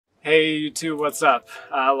Hey YouTube, what's up?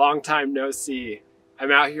 Long time no see.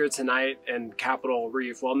 I'm out here tonight in Capitol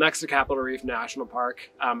Reef, well next to Capitol Reef National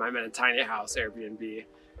Park. I'm in a tiny house, Airbnb,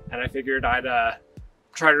 and I figured I'd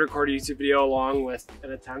try to record a YouTube video along with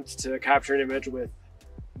an attempt to capture an image with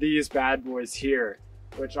these bad boys here,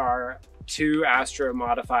 which are two Astro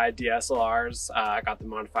modified DSLRs. I got them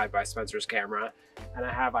modified by Spencer's Camera, and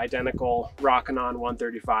I have identical Rokinon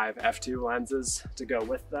 135 f2 lenses to go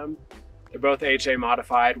with them. They're both HA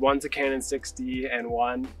modified. One's a Canon 6D and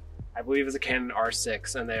one, I believe, is a Canon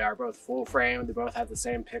R6, and they are both full frame. They both have the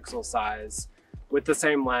same pixel size, with the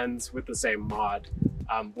same lens, with the same mod.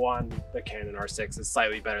 One, the Canon R6, is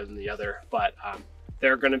slightly better than the other, but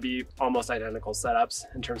they're going to be almost identical setups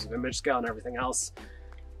in terms of image scale and everything else.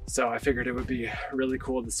 So I figured it would be really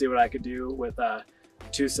cool to see what I could do with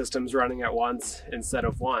two systems running at once instead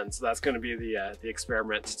of one. So that's going to be the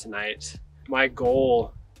experiment tonight. My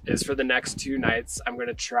goal is for the next 2 nights, I'm going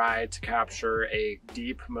to try to capture a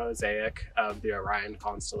deep mosaic of the Orion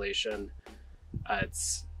constellation.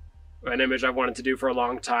 It's an image I've wanted to do for a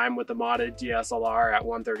long time with the modded DSLR at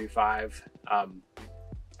 135,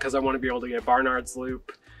 because I want to be able to get Barnard's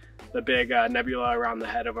Loop, the big nebula around the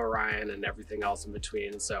head of Orion, and everything else in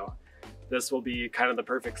between. So this will be kind of the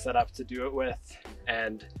perfect setup to do it with,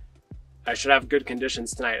 and I should have good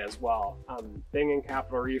conditions tonight as well. Being in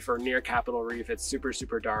Capitol Reef or near Capitol Reef, it's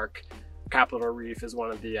super dark. Capitol Reef is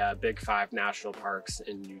one of the big 5 national parks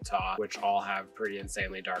in Utah, which all have pretty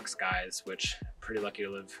insanely dark skies, which I'm pretty lucky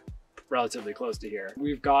to live relatively close to here.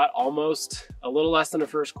 We've got almost a little less than a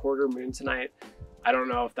first quarter moon tonight. I don't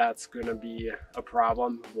know if that's gonna be a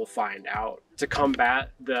problem. We'll find out. To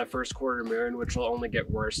combat the first quarter moon, which will only get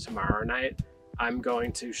worse tomorrow night, I'm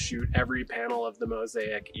going to shoot every panel of the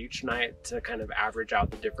mosaic each night to kind of average out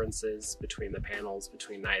the differences between the panels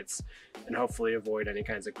between nights, and hopefully avoid any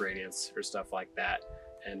kinds of gradients or stuff like that.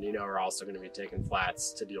 And you know, we're also going to be taking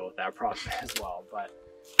flats to deal with that problem as well. But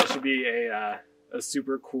it should be a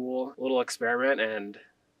super cool little experiment, and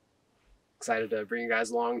excited to bring you guys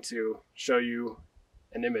along to show you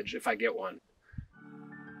an image if I get one.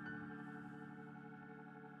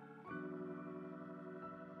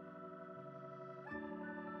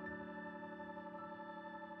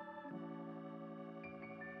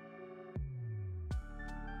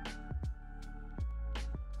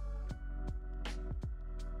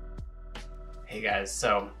 Hey guys,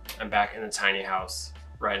 so I'm back in the tiny house.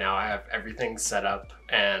 Right now I have everything set up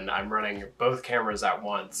and I'm running both cameras at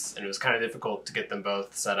once, and it was kind of difficult to get them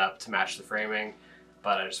both set up to match the framing,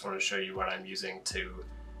 but I just want to show you what I'm using to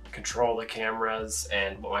control the cameras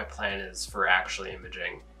and what my plan is for actually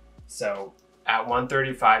imaging. So at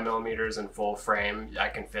 135 millimeters in full frame, I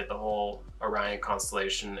can fit the whole Orion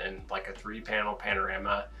constellation in like a 3-panel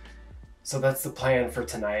panorama. So that's the plan for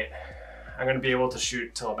tonight. I'm going to be able to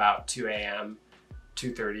shoot till about 2 a.m.,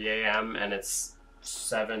 2:30 a.m., and it's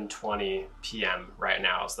 7:20 p.m. right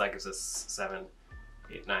now. So that gives us 7,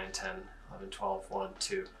 8, 9, 10, 11, 12, 1,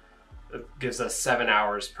 2. It gives us 7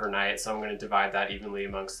 hours per night. So I'm going to divide that evenly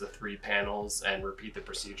amongst the 3 panels and repeat the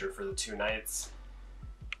procedure for the 2 nights.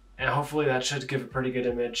 And hopefully that should give a pretty good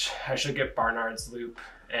image. I should get Barnard's Loop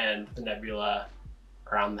and the nebula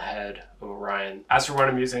around the head of Orion. As for what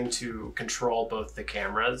I'm using to control both the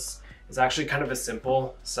cameras, it's actually kind of a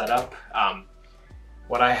simple setup.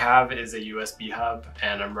 What I have is a USB hub,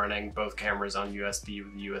 and I'm running both cameras on USB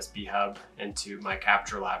with the USB hub into my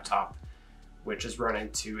capture laptop, which is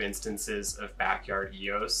running 2 instances of backyard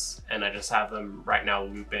EOS, and I just have them right now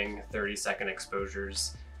looping 30-second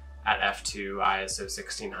exposures at f2 ISO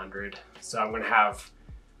 1600. So I'm going to have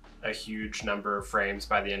a huge number of frames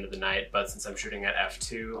by the end of the night, but since I'm shooting at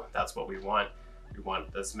f2, that's what we want. We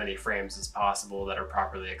want as many frames as possible that are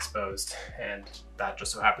properly exposed, and that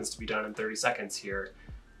just so happens to be done in 30 seconds here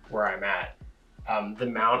where I'm at. The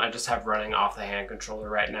mount I just have running off the hand controller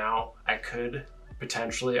right now. I could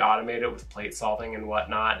potentially automate it with plate solving and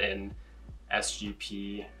whatnot in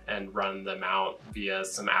SGP and run the mount via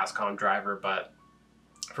some ASCOM driver, but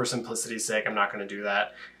for simplicity's sake, I'm not going to do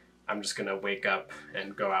that. I'm just going to wake up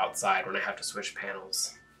and go outside when I have to switch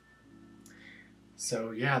panels.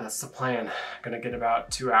 So yeah, that's the plan. I'm gonna get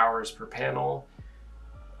about 2 hours per panel,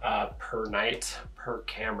 per night, per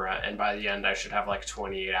camera, and by the end I should have like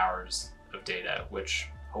 28 hours of data, which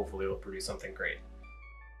hopefully will produce something great.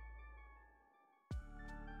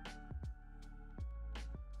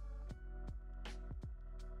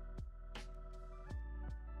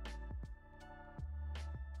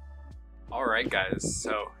 Alright guys,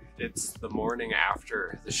 so it's the morning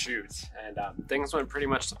after the shoot, and things went pretty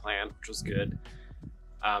much to plan, which was good.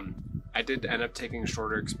 I did end up taking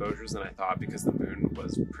shorter exposures than I thought because the moon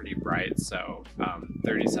was pretty bright. So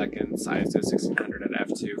 30 seconds ISO 1600 at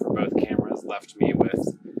f2 for both cameras left me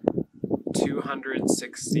with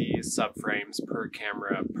 260 subframes per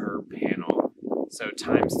camera per panel. So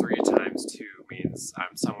times 3 times 2 means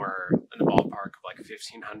I'm somewhere in the ballpark of like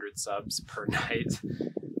 1,500 subs per night,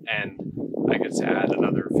 and I get to add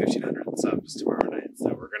another 1,500 subs tomorrow night. So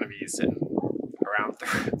we're going to be sitting around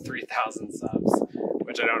 3,000 subs,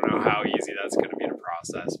 which I don't know how easy that's going to be to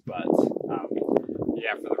process, but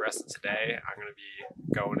yeah, for the rest of today, I'm going to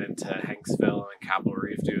be going into Hanksville and Capitol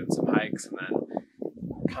Reef doing some hikes, and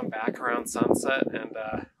then come back around sunset and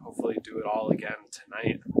hopefully do it all again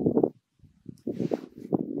tonight.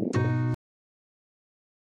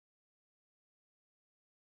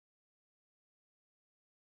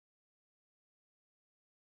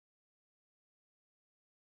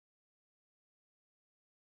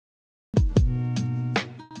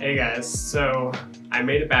 Hey guys, so I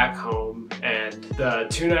made it back home, and the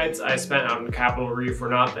 2 nights I spent out in Capitol Reef were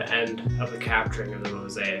not the end of the capturing of the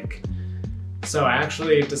mosaic. So I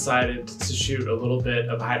actually decided to shoot a little bit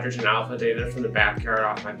of hydrogen alpha data from the backyard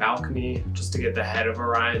off my balcony just to get the head of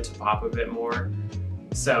Orion to pop a bit more.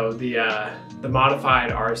 So the modified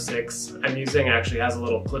R6 I'm using actually has a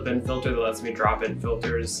little clip-in filter that lets me drop in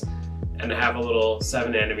filters, and I have a little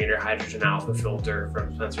 7nm hydrogen alpha filter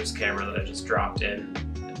from Spencer's camera that I just dropped in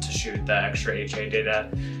to shoot the extra HA data,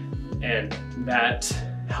 and that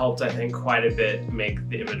helped, I think, quite a bit make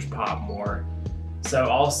the image pop more. So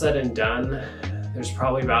all said and done, there's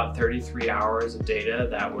probably about 33 hours of data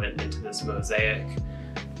that went into this mosaic.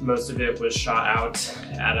 Most of it was shot out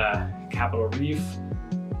at a Capitol Reef,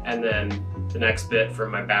 and then the next bit from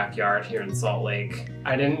my backyard here in Salt Lake.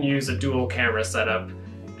 I didn't use a dual camera setup,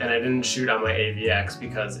 and I didn't shoot on my AVX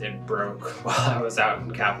because it broke while I was out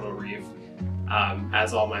in Capitol Reef,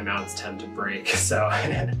 as all my mounts tend to break. So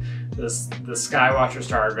the Skywatcher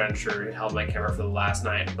Star Adventure held my camera for the last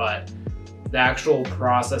night, but the actual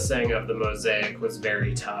processing of the mosaic was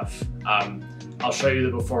very tough. I'll show you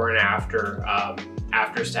the before and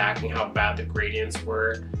after stacking, how bad the gradients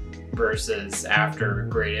were versus after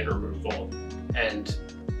gradient removal. And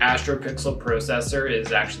Astropixel Processor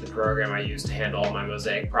is actually the program I use to handle all my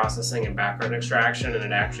mosaic processing and background extraction, and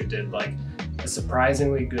it actually did like a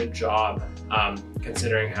surprisingly good job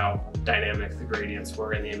considering how dynamic the gradients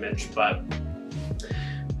were in the image. But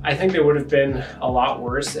I think it would have been a lot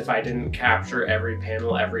worse if I didn't capture every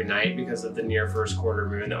panel every night because of the near first quarter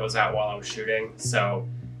moon that was out while I was shooting. So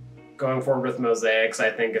going forward with mosaics, I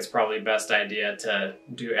think it's probably best idea to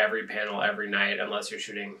do every panel every night unless you're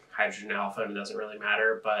shooting hydrogen alpha and it doesn't really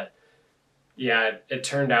matter. But yeah, it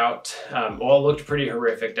turned out, well, it looked pretty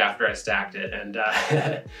horrific after I stacked it,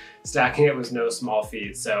 and stacking it was no small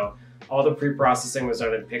feat. So all the pre-processing was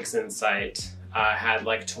done in PixInsight. Had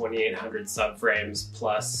like 2,800 subframes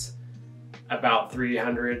plus about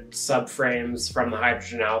 300 subframes from the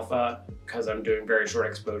hydrogen alpha because I'm doing very short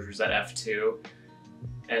exposures at f2.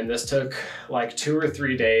 And this took like 2 or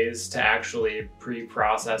 3 days to actually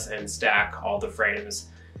pre-process and stack all the frames.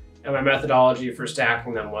 And my methodology for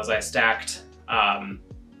stacking them was I stacked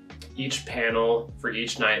each panel for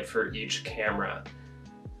each night for each camera.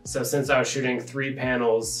 So since I was shooting 3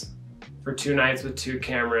 panels for 2 nights with 2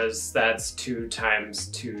 cameras, that's 2 times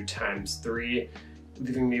 2 times 3,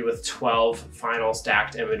 leaving me with 12 final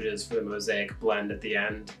stacked images for the mosaic blend at the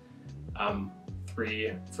end.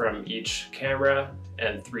 3 from each camera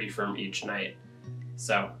and 3 from each night.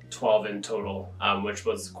 So 12 in total, which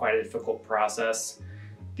was quite a difficult process.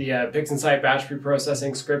 The PixInsight batch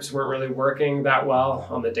pre-processing scripts weren't really working that well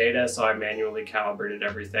on the data, so I manually calibrated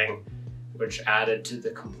everything, which added to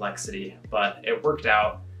the complexity, but it worked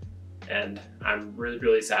out. And I'm really,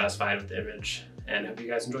 really satisfied with the image, and hope you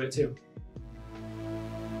guys enjoy it too.